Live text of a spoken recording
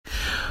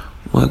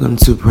Welcome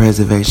to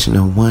Preservation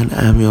of One.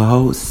 I'm your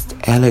host,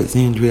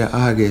 Alexandria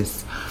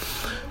August.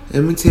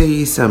 Let me tell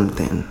you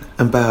something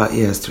about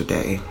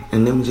yesterday,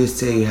 and let me just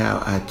tell you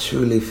how I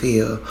truly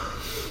feel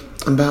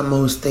about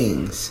most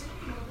things.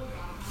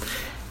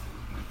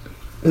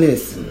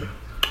 Listen,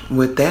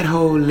 with that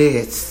whole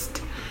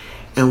list,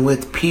 and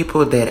with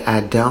people that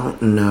I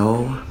don't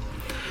know,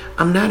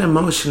 I'm not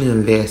emotionally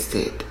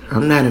invested.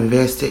 I'm not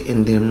invested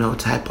in them no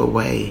type of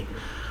way.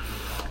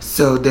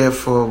 So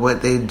therefore,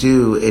 what they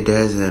do, it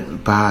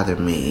doesn't bother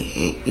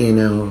me. It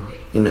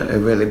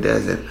really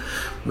doesn't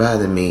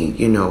bother me.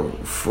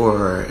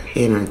 For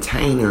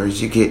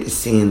entertainers, you get to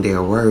see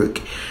their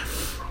work,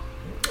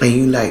 and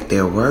you like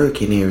their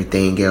work and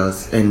everything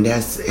else. And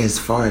that's as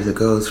far as it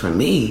goes for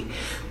me.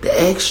 The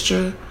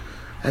extra,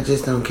 I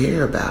just don't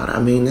care about. I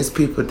mean, there's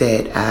people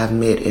that I've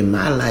met in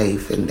my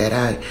life and that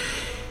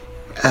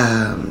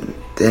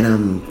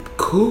I'm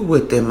cool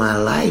with in my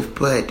life,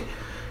 but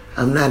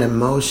I'm not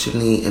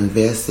emotionally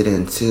invested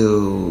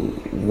into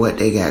what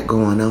they got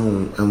going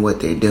on and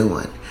what they're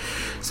doing.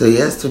 So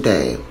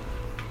yesterday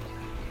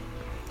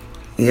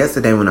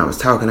when I was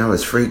talking, I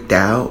was freaked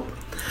out,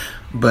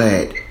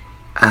 but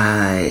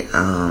there's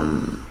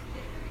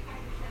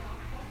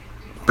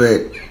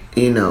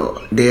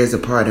a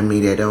part of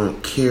me that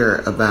don't care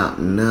about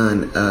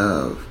none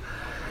of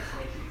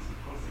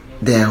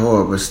that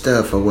horrible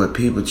stuff or what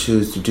people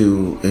choose to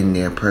do in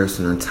their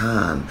personal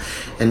time.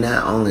 And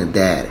not only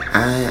that,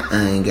 I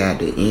ain't got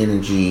the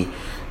energy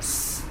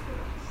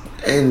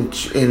and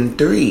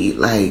three,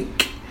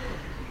 like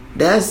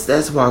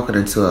that's walking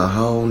into a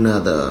whole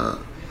nother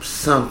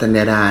something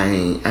that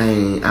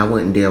I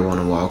wouldn't dare want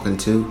to walk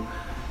into.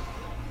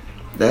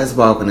 That's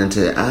walking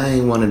into, I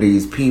ain't one of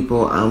these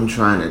people. I'm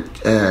trying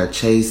to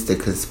chase the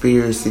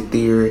conspiracy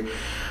theory.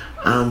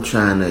 I'm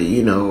trying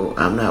to,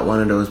 I'm not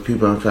one of those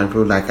people. I'm trying to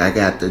prove like I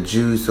got the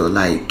juice, or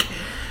like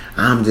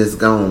I'm just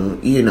going,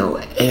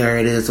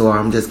 air this, or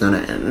I'm just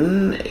going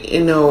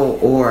to,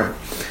 or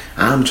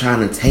I'm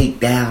trying to take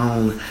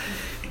down,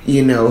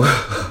 or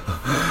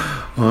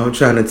I'm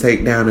trying to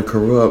take down the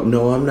corrupt.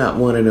 No, I'm not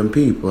one of them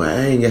people. I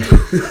ain't got...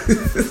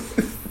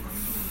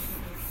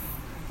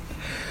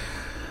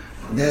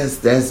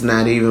 That's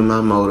not even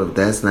my motive.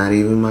 That's not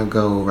even my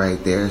goal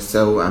right there.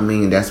 So,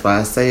 that's why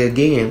I say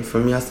again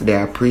from yesterday,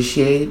 I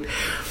appreciate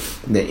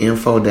the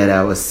info that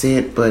I was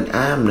sent, but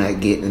I'm not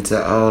getting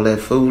into all that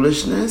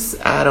foolishness.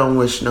 I don't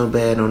wish no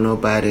bad on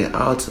nobody.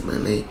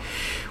 Ultimately,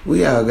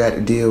 we all got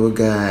to deal with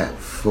God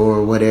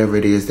for whatever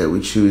it is that we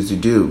choose to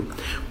do.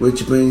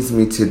 Which brings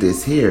me to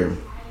this here.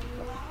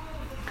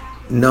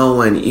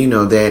 Knowing,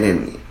 that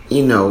and,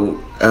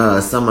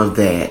 some of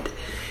that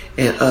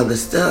and other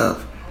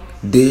stuff.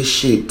 This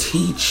should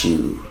teach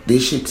you.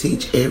 This should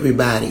teach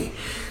everybody.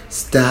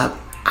 Stop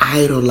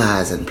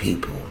idolizing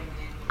people.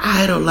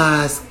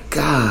 Idolize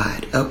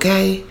God,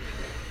 okay?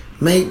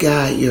 Make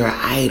God your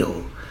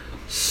idol.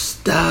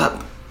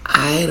 Stop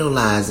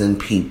idolizing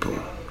people.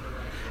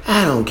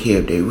 I don't care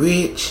if they're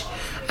rich.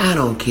 I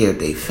don't care if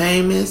they're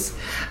famous.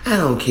 I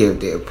don't care if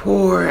they're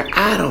poor.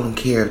 I don't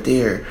care if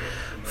they're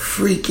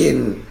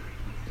freaking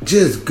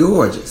just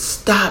gorgeous.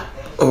 Stop,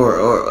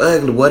 or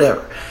ugly,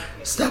 whatever.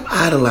 Stop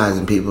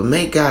idolizing people.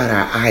 Make God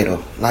our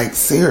idol. Like,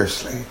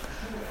 seriously.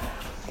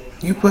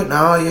 You putting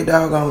all your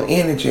doggone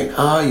energy and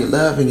all your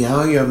love and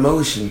all your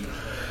emotion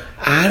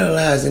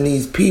idolizing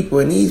these people,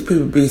 and these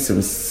people be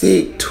some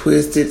sick,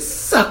 twisted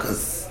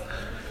suckers.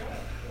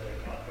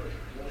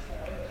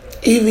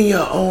 Even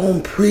your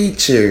own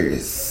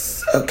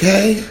preachers,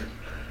 okay?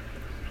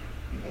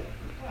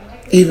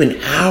 Even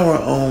our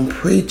own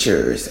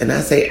preachers. And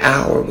I say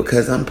our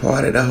because I'm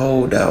part of the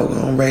whole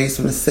doggone race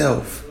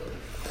myself.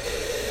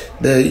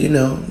 The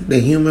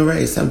human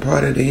race. I'm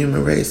part of the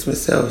human race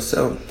myself.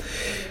 So,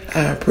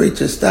 our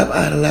preachers, stop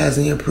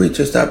idolizing your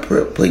preachers. Stop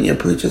putting your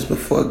preachers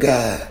before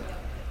God.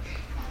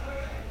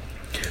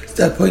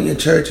 Stop putting your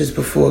churches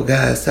before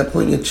God. Stop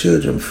putting your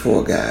children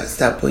before God.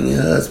 Stop putting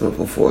your husband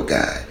before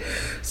God.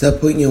 Stop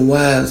putting your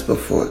wives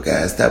before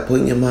God. Stop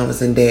putting your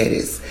mamas and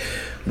daddies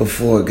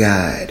before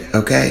God.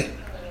 Okay?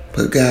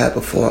 Put God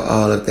before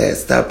all of that.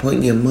 Stop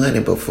putting your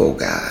money before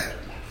God.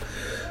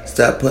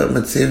 Stop putting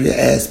material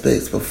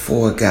aspects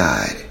before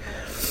God.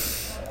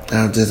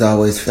 I've just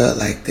always felt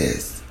like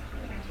this.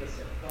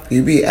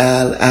 You be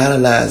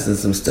idolizing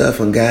some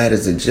stuff, and God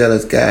is a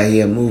jealous guy.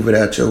 He'll move it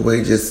out your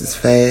way just as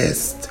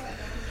fast.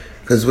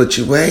 Because what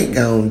you ain't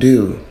gonna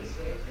do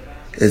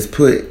is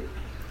put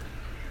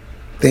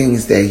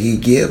things that He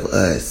give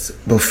us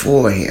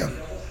before Him.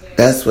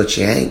 That's what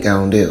you ain't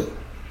gonna do.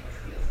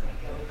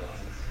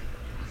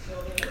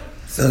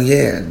 So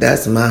yeah,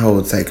 that's my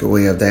whole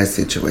takeaway of that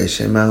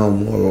situation, my whole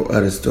moral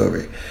of the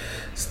story.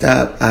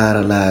 Stop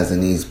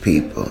idolizing these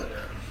people.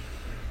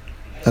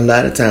 A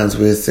lot of times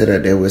we'll sit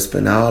up there, we'll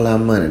spend all our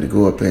money to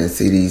go up there and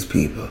see these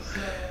people.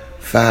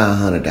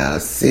 $500,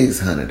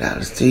 $600,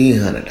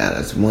 $300,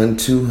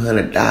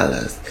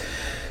 $200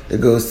 to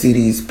go see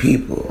these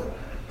people.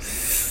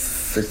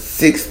 For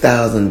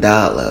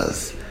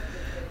 $6,000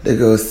 to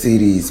go see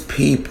these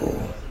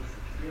people.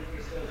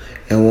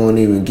 and won't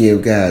even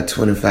give God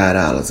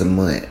 $25 a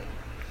month.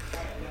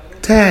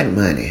 Tithe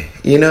money.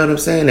 You know what I'm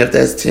saying? If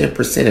that's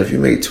 10%, if you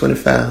make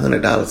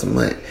 $2,500 a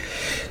month,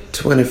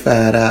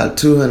 $25,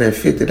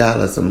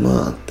 $250 a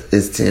month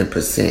is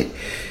 10%.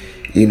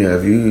 You know,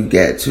 if you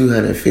got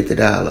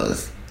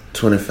 $250,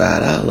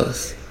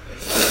 $25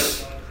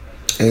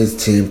 is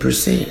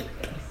 10%.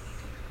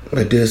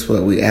 But this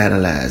what we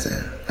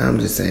analyzing. I'm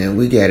just saying,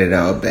 we got it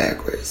all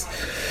backwards.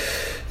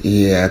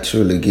 Yeah, I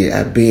truly get.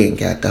 I been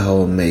got the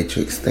whole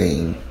Matrix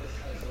thing.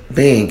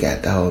 But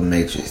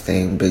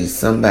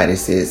somebody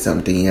said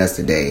something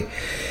yesterday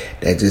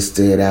that just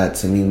stood out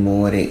to me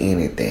more than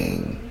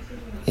anything.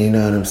 You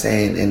know what I'm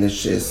saying? And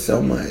it's just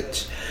so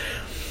much.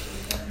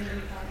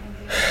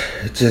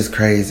 It's just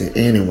crazy.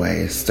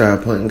 Anyway,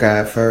 start putting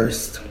God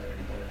first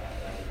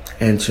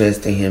and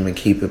trusting Him and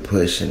keep it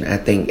pushing. I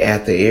think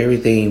after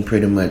everything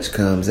pretty much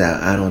comes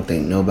out, I don't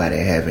think nobody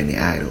have any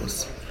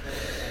idols.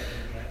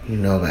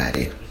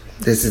 Nobody.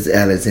 This is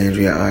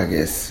Alexandria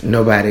Argus.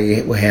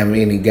 Nobody will have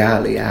any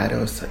godly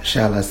idols,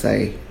 shall I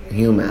say,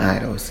 human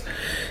idols.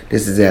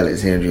 This is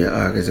Alexandria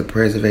Argus, a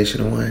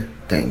Preservation One.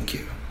 Thank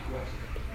you.